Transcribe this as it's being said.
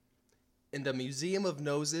In the Museum of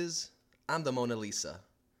Noses, I'm the Mona Lisa.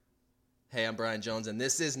 Hey, I'm Brian Jones, and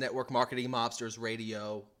this is Network Marketing Mobsters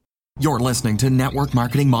Radio. You're listening to Network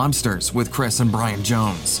Marketing Mobsters with Chris and Brian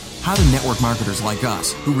Jones. How do network marketers like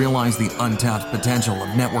us, who realize the untapped potential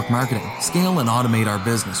of network marketing, scale and automate our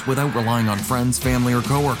business without relying on friends, family, or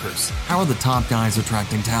coworkers? How are the top guys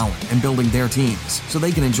attracting talent and building their teams so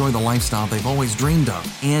they can enjoy the lifestyle they've always dreamed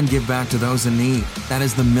of and give back to those in need? That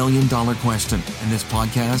is the million-dollar question, and this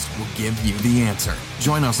podcast will give you the answer.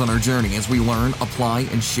 Join us on our journey as we learn, apply,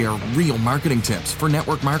 and share real marketing tips for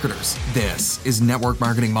network marketers. This is Network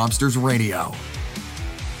Marketing Mobsters Radio.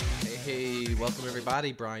 Hey, welcome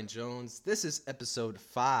everybody. Brian Jones. This is episode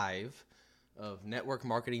 5 of Network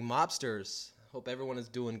Marketing Mobsters. Hope everyone is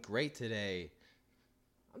doing great today.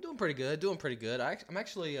 I'm doing pretty good. I'm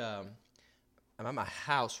actually I'm at my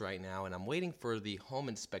house right now, and I'm waiting for the home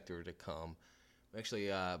inspector to come. We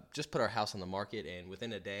actually just put our house on the market, and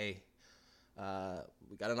within a day,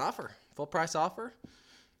 we got an offer, full price offer.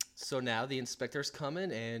 So now the inspector's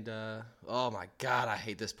coming, and oh my God, I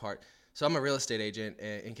hate this part. So I'm a real estate agent,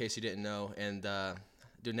 in case you didn't know, and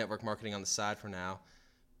do network marketing on the side for now.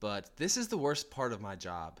 But this is the worst part of my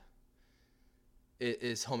job. It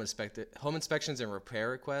is home inspections and repair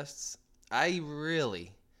requests. I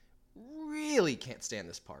really can't stand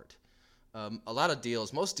this part. A lot of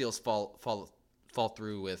deals, most deals fall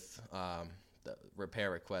through with the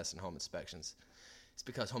repair requests and home inspections. It's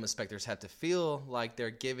because home inspectors have to feel like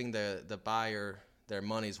they're giving the buyer their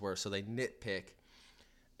money's worth, so they nitpick,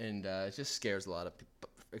 and it just scares a lot of people,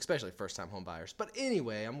 especially first-time home buyers. But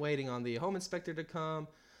anyway, I'm waiting on the home inspector to come.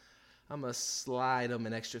 I'm going to slide them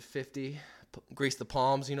an extra $50, grease the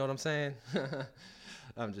palms, you know what I'm saying?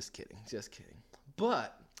 I'm just kidding.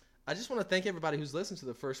 But I just want to thank everybody who's listened to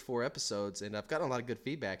the first 4 episodes, and I've gotten a lot of good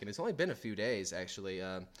feedback, and it's only been a few days, actually.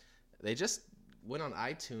 They just went on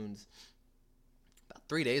iTunes about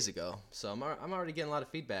 3 days ago, so I'm already getting a lot of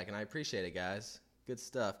feedback, and I appreciate it, guys. Good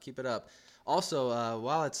stuff. Keep it up. Also,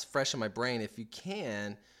 while it's fresh in my brain, if you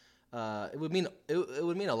can, it would mean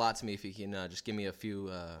a lot to me if you can just give me a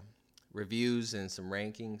few reviews and some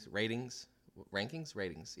ratings.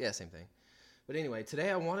 Yeah, same thing. But anyway,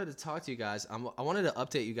 today I wanted to talk to you guys. I wanted to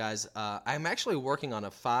update you guys. I'm actually working on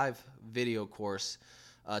a 5-video course.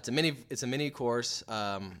 It's a mini course.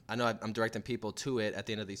 I know I'm directing people to it at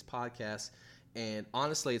the end of these podcasts, and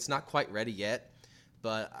honestly, it's not quite ready yet.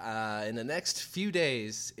 But in the next few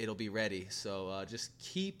days, it'll be ready. So just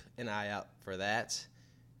keep an eye out for that.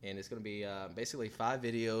 And it's going to be basically 5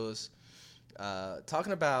 videos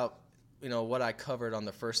talking about what I covered on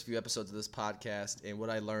the first few episodes of this podcast and what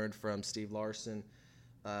I learned from Steve Larson,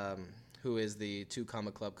 who is the 2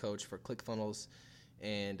 Comma Club coach for ClickFunnels.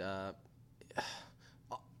 And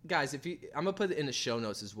guys, I'm going to put it in the show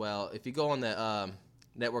notes as well. If you go on the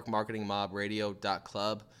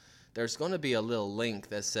networkmarketingmobradio.club, there's going to be a little link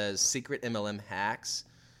that says Secret MLM Hacks.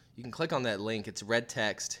 You can click on that link. It's red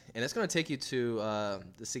text, and it's going to take you to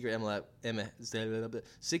the Secret MLM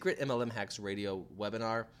Hacks radio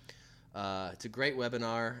webinar. It's a great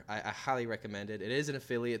webinar. I highly recommend it. It is an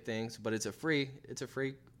affiliate thing, but it's a free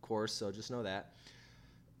course, so just know that.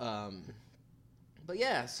 But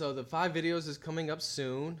yeah, so the 5 videos is coming up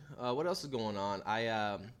soon. What else is going on?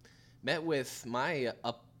 I met with my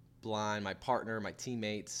upline, my partner, my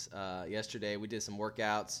teammates yesterday. We did some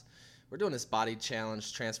workouts. We're doing this body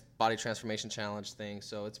transformation challenge thing,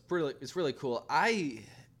 so it's really cool. I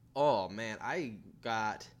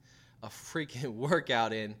got a freaking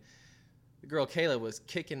workout in. The girl Kayla was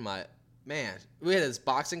kicking my man. We had this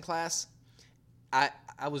boxing class. I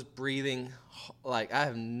was breathing like I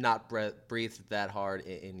have not breathed that hard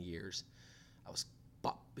in years. I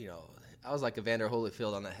was like Evander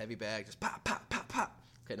Holyfield on that heavy bag, just pop, pop, pop, pop.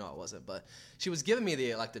 Okay, no, I wasn't, but she was giving me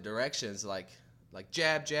the directions, like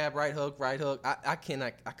jab, jab, right hook. I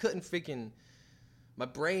couldn't freaking, my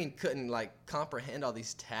brain couldn't comprehend all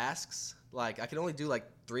these tasks. I could only do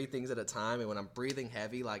 3 things at a time, and when I'm breathing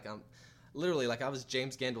heavy, I'm literally I was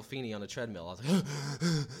James Gandolfini on a treadmill. I was like,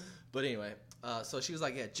 but anyway, so she was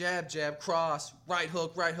like, yeah, jab, jab, cross, right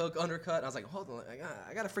hook, undercut. And I was like, hold on,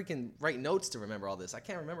 I gotta freaking write notes to remember all this. I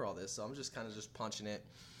can't remember all this, so I'm just kind of just punching it,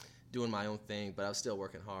 doing my own thing, but I was still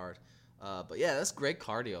working hard. But yeah, that's great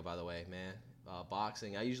cardio, by the way, man.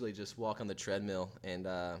 Boxing, I usually just walk on the treadmill, and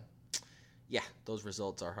yeah, those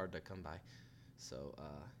results are hard to come by. So,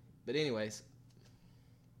 but anyways,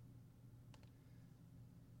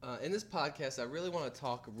 in this podcast, I really want to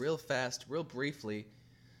talk real fast, real briefly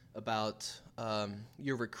about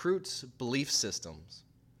your recruits' belief systems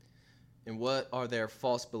and what are their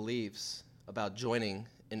false beliefs about joining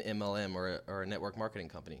an MLM or a network marketing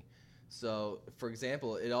company. So, for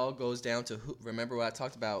example, it all goes down to remember what I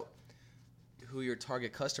talked about, who your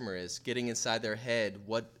target customer is, getting inside their head.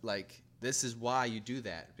 This is why you do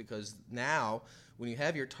that, because now when you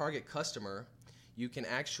have your target customer, you can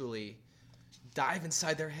actually dive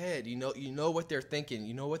inside their head. You know what they're thinking,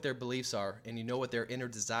 you know what their beliefs are, and you know what their inner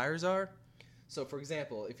desires are. So, for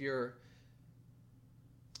example, if your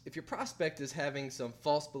prospect is having some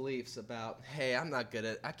false beliefs about, hey,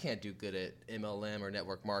 I can't do good at MLM or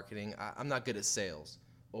network marketing, I'm not good at sales,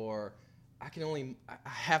 or I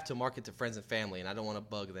have to market to friends and family, and I don't want to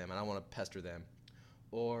bug them, and I don't want to pester them,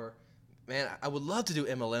 or, man, I would love to do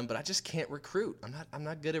MLM, but I just can't recruit. I'm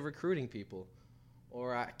not good at recruiting people,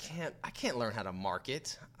 or I can't learn how to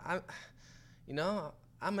market. I'm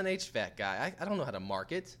an HVAC guy. I don't know how to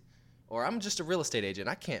market, or I'm just a real estate agent.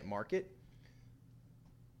 I can't market.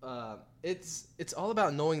 It's all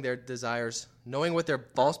about knowing their desires, knowing what their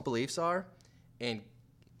false beliefs are, and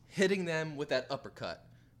hitting them with that uppercut.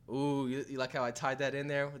 Ooh, you like how I tied that in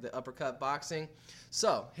there with the uppercut boxing?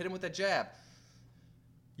 So, hit them with a jab.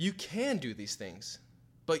 You can do these things,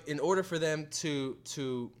 but in order for them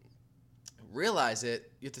to realize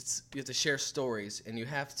it, you have to share stories, and you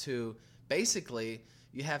have to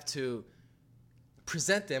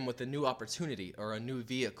present them with a new opportunity or a new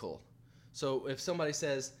vehicle. So if somebody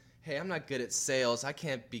says, "Hey, I'm not good at sales. I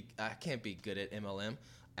can't be good at MLM."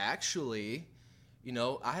 Actually,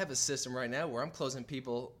 I have a system right now where I'm closing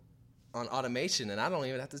people on automation, and I don't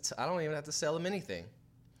even have to sell them anything.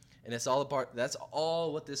 And that's all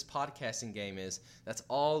what this podcasting game is. That's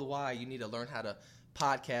all why you need to learn how to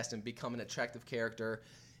podcast and become an attractive character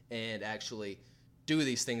and actually do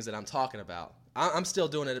these things that I'm talking about. I'm still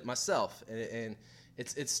doing it myself, and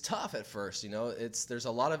it's tough at first. There's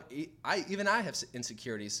a lot of I have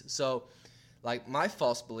insecurities. So, like my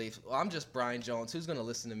false belief, I'm just Brian Jones. Who's going to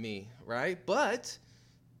listen to me, right? But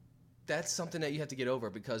that's something that you have to get over,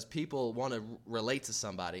 because people want to relate to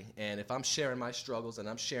somebody. And if I'm sharing my struggles and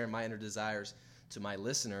I'm sharing my inner desires to my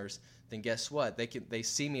listeners, then guess what? They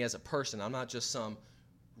see me as a person. I'm not just some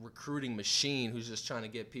recruiting machine who's just trying to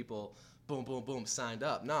get people boom, boom, boom signed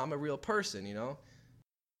up. No, I'm a real person,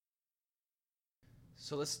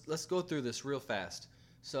 So let's go through this real fast.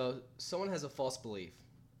 So someone has a false belief.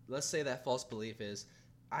 Let's say that false belief is,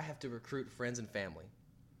 I have to recruit friends and family.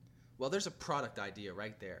 Well, there's a product idea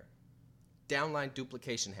right there. Downline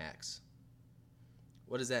duplication hacks.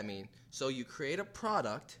 What does that mean? So you create a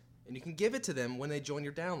product, and you can give it to them when they join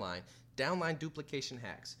your downline. Downline duplication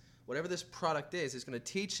hacks. Whatever this product is, it's going to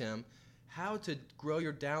teach them how to grow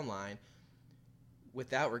your downline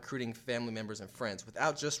without recruiting family members and friends,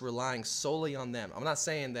 without just relying solely on them. I'm not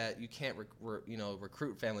saying that you can't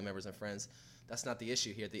recruit family members and friends. That's not the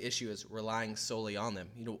issue here. The issue is relying solely on them.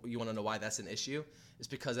 You want to know why that's an issue? It's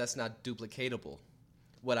because that's not duplicatable.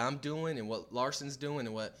 What I'm doing and what Larson's doing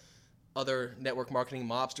and what other network marketing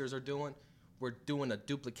mobsters are doing, we're doing a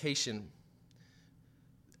duplication.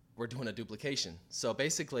 So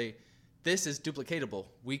basically, this is duplicatable.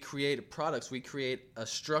 We create products. We create a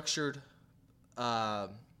structured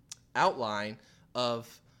outline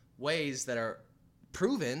of ways that are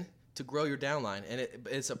proven to grow your downline. And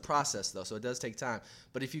it's a process, though, so it does take time.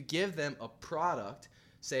 But if you give them a product,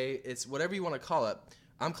 say it's whatever you want to call it,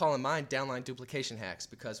 I'm calling mine Downline Duplication Hacks,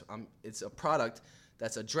 because it's a product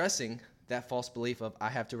that's addressing that false belief of, I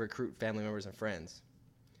have to recruit family members and friends.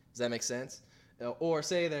 Does that make sense? Or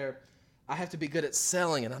say I have to be good at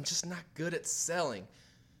selling, and I'm just not good at selling.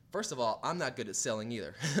 First of all, I'm not good at selling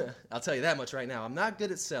either. I'll tell you that much right now. I'm not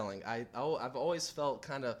good at selling. I've always felt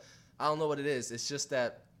kind of, I don't know what it is. It's just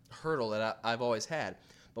that hurdle that I've always had.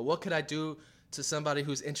 But what could I do to somebody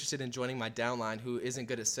who's interested in joining my downline who isn't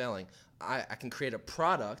good at selling? I can create a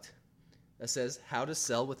product that says how to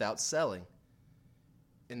sell without selling.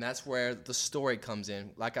 And that's where the story comes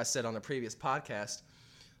in. Like I said on the previous podcast,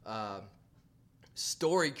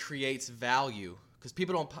 story creates value, because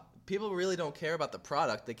people really don't care about the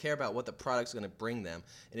product. They care about what the product's going to bring them.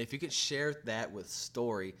 And if you can share that with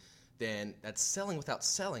story, then that's selling without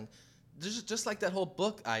selling. Just like that whole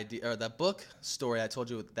book idea, or that book story I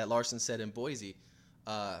told you that Larson said in Boise.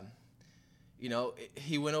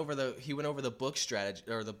 He went over the book strategy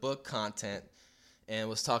or the book content, and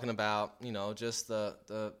was talking about just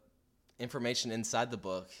the information inside the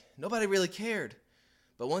book. Nobody really cared,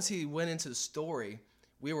 but once he went into the story,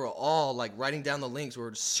 we were all like writing down the links. We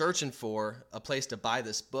were searching for a place to buy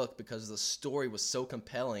this book because the story was so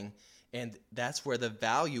compelling, and that's where the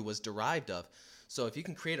value was derived of. So if you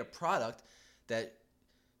can create a product that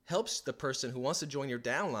helps the person who wants to join your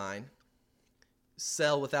downline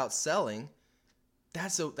sell without selling,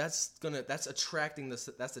 that's attracting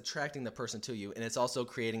the person to you, and it's also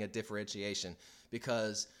creating a differentiation,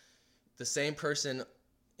 because the same person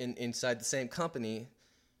inside the same company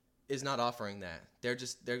is not offering that. They're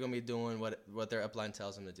going to be doing what their upline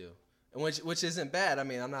tells them to do, and which isn't bad. I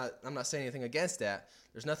mean, I'm not saying anything against that.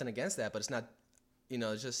 There's nothing against that, but it's not,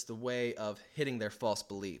 it's just the way of hitting their false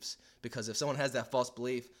beliefs. Because if someone has that false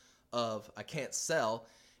belief of I can't sell,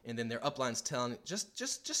 and then their upline's telling just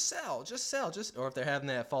sell, or if they're having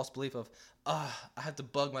that false belief of I have to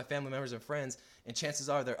bug my family members and friends, and chances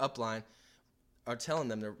are their upline are telling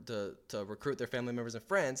them to recruit their family members and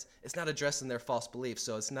friends, it's not addressing their false beliefs,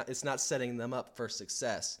 so it's not setting them up for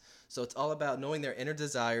success. So it's all about knowing their inner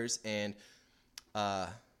desires and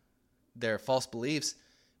their false beliefs.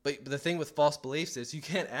 But the thing with false beliefs is you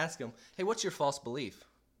can't ask them, hey, what's your false belief?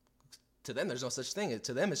 To them, there's no such thing.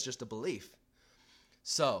 To them, it's just a belief.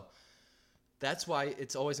 So that's why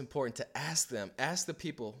it's always important to ask them. Ask the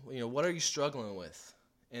people, what are you struggling with?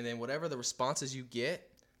 And then whatever the responses you get,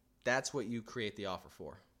 that's what you create the offer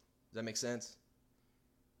for. Does that make sense?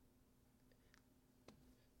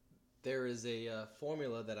 There is a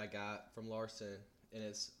formula that I got from Larson, and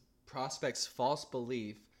it's prospects' false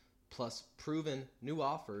belief plus proven new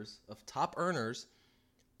offers of top earners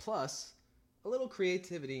plus a little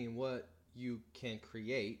creativity in what you can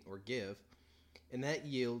create or give, and that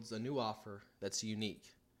yields a new offer that's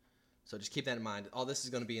unique. So just keep that in mind. All this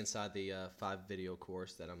is going to be inside the 5-video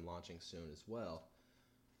course that I'm launching soon as well.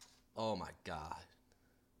 Oh my God.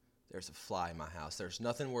 There's a fly in my house. There's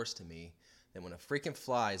nothing worse to me than when a freaking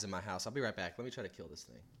fly is in my house. I'll be right back. Let me try to kill this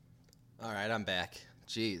thing. All right, I'm back.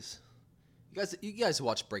 Jeez. You guys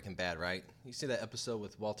watch Breaking Bad, right? You see that episode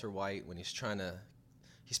with Walter White when he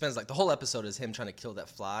spends like the whole episode is him trying to kill that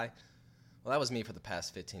fly. Well, that was me for the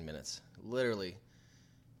past 15 minutes. Literally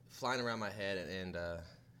flying around my head and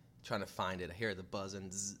trying to find it. I hear the buzzing.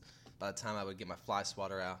 Zzz. By the time I would get my fly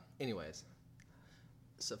swatter out. Anyways,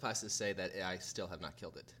 suffice to say that I still have not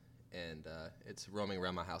killed it. And it's roaming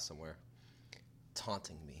around my house somewhere,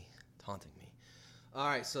 taunting me. All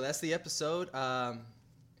right, so that's the episode.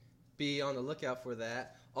 Be on the lookout for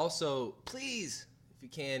that. Also, please, if you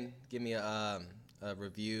can, give me a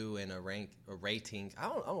review and a rating. I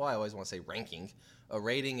don't know why I always want to say ranking. A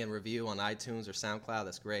rating and review on iTunes or SoundCloud.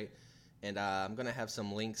 That's great. And I'm going to have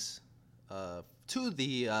some links to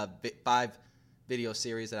the 5-video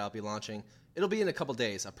series that I'll be launching. It'll be in a couple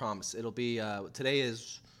days, I promise. It'll be today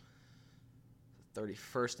is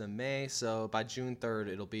 31st of May, so by June 3rd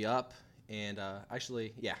it'll be up. And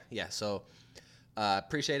actually, yeah. So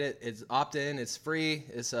appreciate it. It's opt-in. It's free.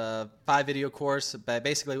 It's a 5-video course. But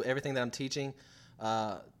basically, everything that I'm teaching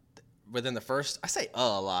within the first, I say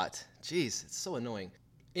a lot. Jeez, it's so annoying.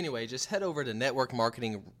 Anyway, just head over to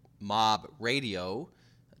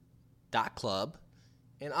networkmarketingmobradio.club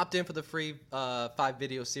and opt in for the free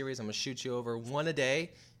 5-video series. I'm going to shoot you over one a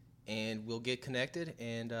day, and we'll get connected,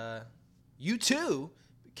 and you too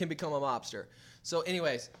can become a mobster. So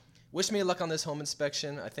anyways, wish me luck on this home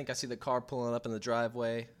inspection. I think I see the car pulling up in the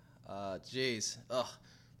driveway. Jeez. Ugh.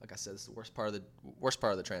 Like I said, it's the worst part of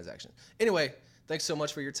the transaction. Anyway, thanks so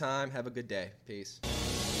much for your time. Have a good day. Peace.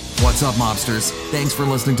 What's up, mobsters? Thanks for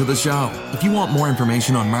listening to the show. If you want more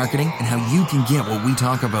information on marketing and how you can get what we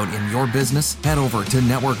talk about in your business, head over to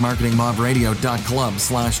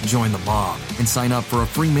networkmarketingmobradio.club/join the mob and sign up for a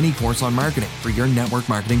free mini course on marketing for your network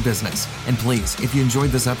marketing business. And please, if you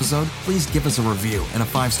enjoyed this episode, please give us a review and a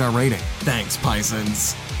 5-star rating. Thanks,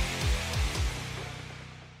 Pisons.